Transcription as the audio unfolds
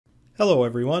Hello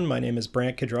everyone, my name is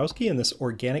Brant Kudrowski and this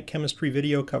organic chemistry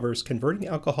video covers converting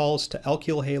alcohols to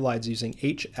alkyl halides using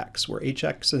HX, where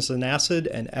HX is an acid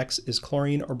and X is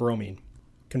chlorine or bromine.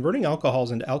 Converting alcohols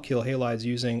into alkyl halides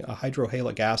using a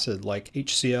hydrohalic acid like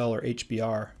HCl or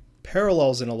HBr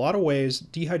parallels in a lot of ways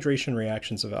dehydration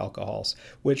reactions of alcohols,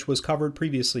 which was covered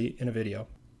previously in a video.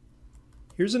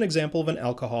 Here's an example of an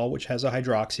alcohol which has a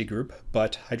hydroxy group,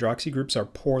 but hydroxy groups are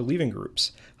poor leaving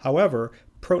groups. However,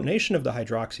 protonation of the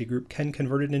hydroxy group can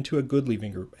convert it into a good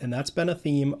leaving group, and that's been a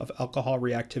theme of alcohol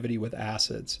reactivity with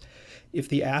acids. If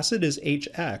the acid is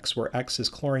HX, where X is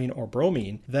chlorine or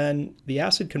bromine, then the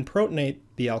acid can protonate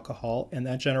the alcohol, and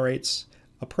that generates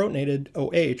a protonated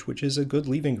OH, which is a good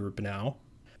leaving group now.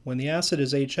 When the acid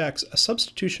is HX, a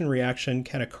substitution reaction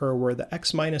can occur where the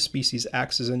X- species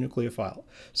acts as a nucleophile.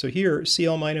 So here,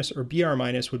 Cl- or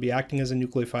Br- would be acting as a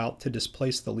nucleophile to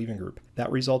displace the leaving group.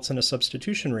 That results in a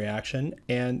substitution reaction,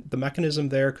 and the mechanism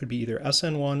there could be either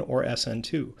SN1 or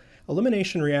SN2.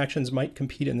 Elimination reactions might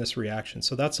compete in this reaction,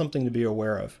 so that's something to be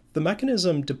aware of. The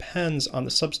mechanism depends on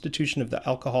the substitution of the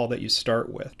alcohol that you start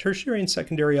with. Tertiary and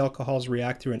secondary alcohols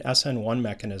react through an SN1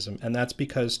 mechanism, and that's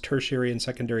because tertiary and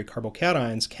secondary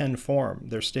carbocations can form.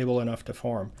 They're stable enough to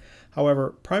form.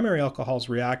 However, primary alcohols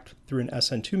react through an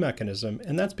SN2 mechanism,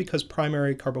 and that's because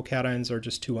primary carbocations are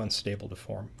just too unstable to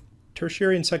form.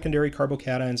 Tertiary and secondary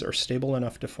carbocations are stable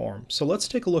enough to form. So let's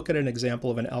take a look at an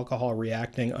example of an alcohol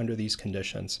reacting under these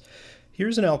conditions.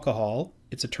 Here's an alcohol.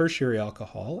 It's a tertiary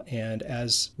alcohol, and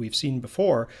as we've seen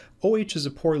before, OH is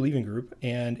a poor leaving group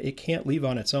and it can't leave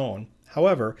on its own.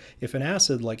 However, if an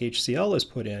acid like HCl is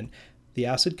put in, the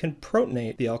acid can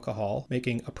protonate the alcohol,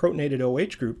 making a protonated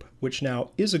OH group, which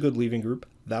now is a good leaving group.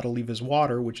 That'll leave as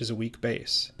water, which is a weak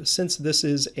base. Since this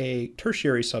is a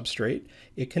tertiary substrate,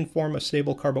 it can form a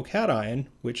stable carbocation,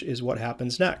 which is what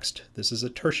happens next. This is a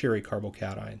tertiary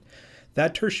carbocation.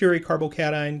 That tertiary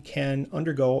carbocation can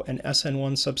undergo an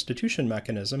SN1 substitution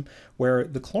mechanism where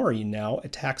the chlorine now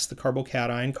attacks the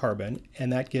carbocation carbon, and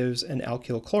that gives an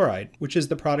alkyl chloride, which is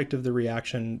the product of the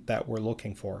reaction that we're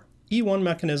looking for. E1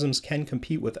 mechanisms can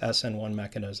compete with SN1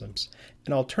 mechanisms.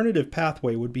 An alternative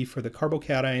pathway would be for the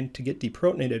carbocation to get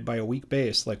deprotonated by a weak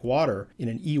base like water in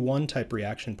an E1 type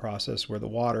reaction process where the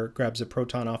water grabs a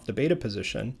proton off the beta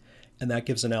position, and that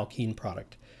gives an alkene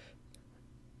product.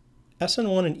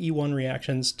 SN1 and E1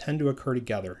 reactions tend to occur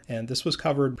together, and this was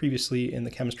covered previously in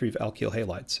the chemistry of alkyl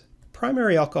halides.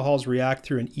 Primary alcohols react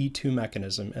through an E2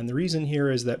 mechanism, and the reason here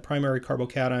is that primary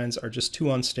carbocations are just too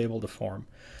unstable to form.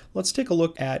 Let's take a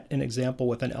look at an example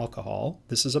with an alcohol.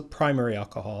 This is a primary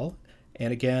alcohol,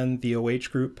 and again, the OH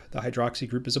group, the hydroxy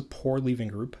group, is a poor leaving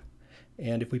group.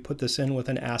 And if we put this in with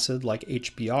an acid like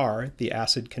HBr, the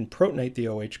acid can protonate the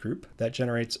OH group. That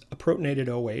generates a protonated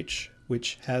OH,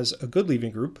 which has a good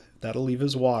leaving group. That'll leave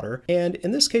as water. And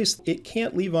in this case, it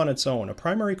can't leave on its own. A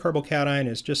primary carbocation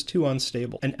is just too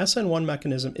unstable. An SN1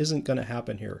 mechanism isn't going to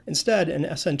happen here. Instead, an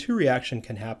SN2 reaction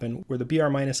can happen where the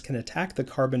Br- can attack the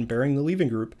carbon bearing the leaving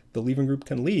group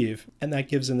can leave, and that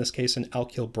gives, in this case, an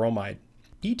alkyl bromide.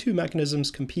 E2 mechanisms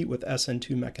compete with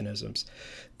SN2 mechanisms.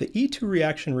 The E2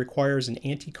 reaction requires an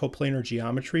anti-coplanar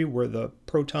geometry where the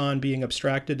proton being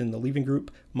abstracted in the leaving group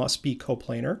must be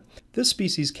coplanar. This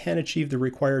species can achieve the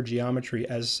required geometry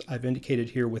as I've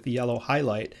indicated here with the yellow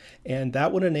highlight, and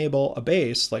that would enable a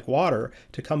base like water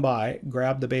to come by,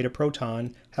 grab the beta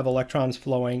proton, have electrons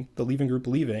flowing, the leaving group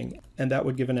leaving, and that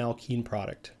would give an alkene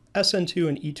product. SN2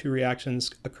 and E2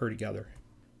 reactions occur together.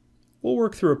 We'll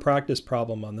work through a practice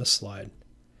problem on this slide.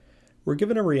 We're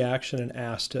given a reaction and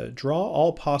asked to draw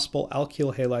all possible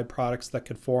alkyl halide products that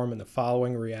could form in the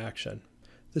following reaction.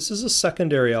 This is a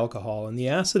secondary alcohol, and the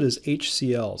acid is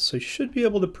HCl, so you should be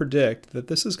able to predict that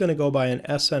this is going to go by an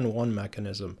SN1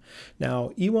 mechanism.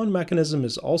 Now, E1 mechanism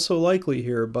is also likely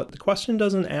here, but the question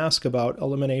doesn't ask about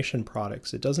elimination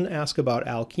products. It doesn't ask about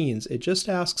alkenes. It just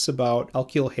asks about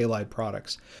alkyl halide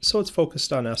products. So it's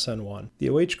focused on SN1. The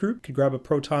OH group could grab a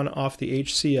proton off the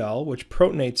HCl, which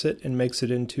protonates it and makes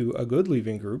it into a good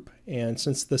leaving group. And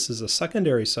since this is a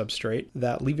secondary substrate,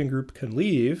 that leaving group can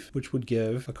leave, which would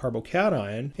give a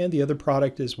carbocation, and the other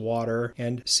product is water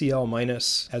and Cl-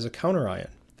 as a counterion.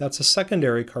 That's a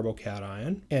secondary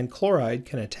carbocation, and chloride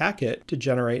can attack it to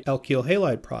generate alkyl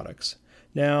halide products.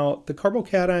 Now, the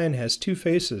carbocation has two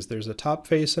faces. There's a top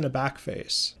face and a back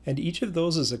face, and each of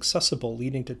those is accessible,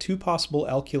 leading to two possible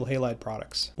alkyl halide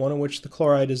products, one in which the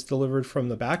chloride is delivered from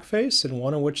the back face and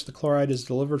one in which the chloride is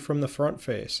delivered from the front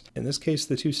face. In this case,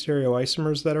 the two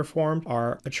stereoisomers that are formed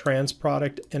are a trans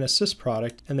product and a cis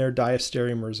product, and they're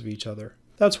diastereomers of each other.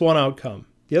 That's one outcome.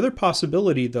 The other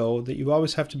possibility, though, that you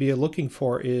always have to be looking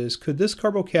for is, could this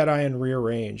carbocation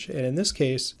rearrange? And in this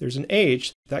case, there's an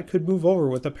H that could move over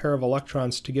with a pair of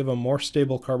electrons to give a more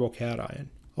stable carbocation.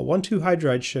 A 1,2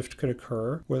 hydride shift could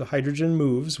occur where the hydrogen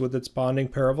moves with its bonding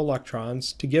pair of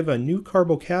electrons to give a new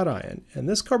carbocation, and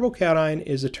this carbocation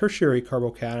is a tertiary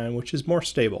carbocation, which is more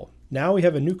stable. Now we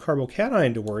have a new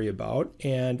carbocation to worry about,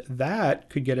 and that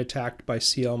could get attacked by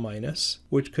Cl-,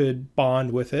 which could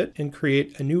bond with it and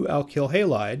create a new alkyl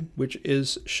halide, which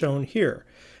is shown here.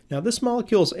 Now this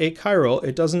molecule is achiral,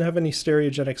 it doesn't have any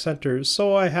stereogenic centers,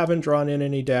 so I haven't drawn in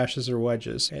any dashes or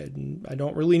wedges, and I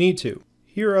don't really need to.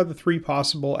 Here are the 3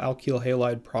 possible alkyl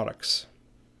halide products.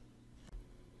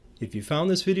 If you found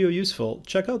this video useful,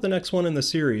 check out the next one in the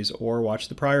series or watch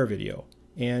the prior video.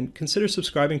 And consider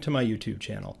subscribing to my YouTube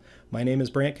channel. My name is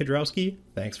Brant Kudrowski.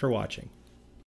 Thanks for watching.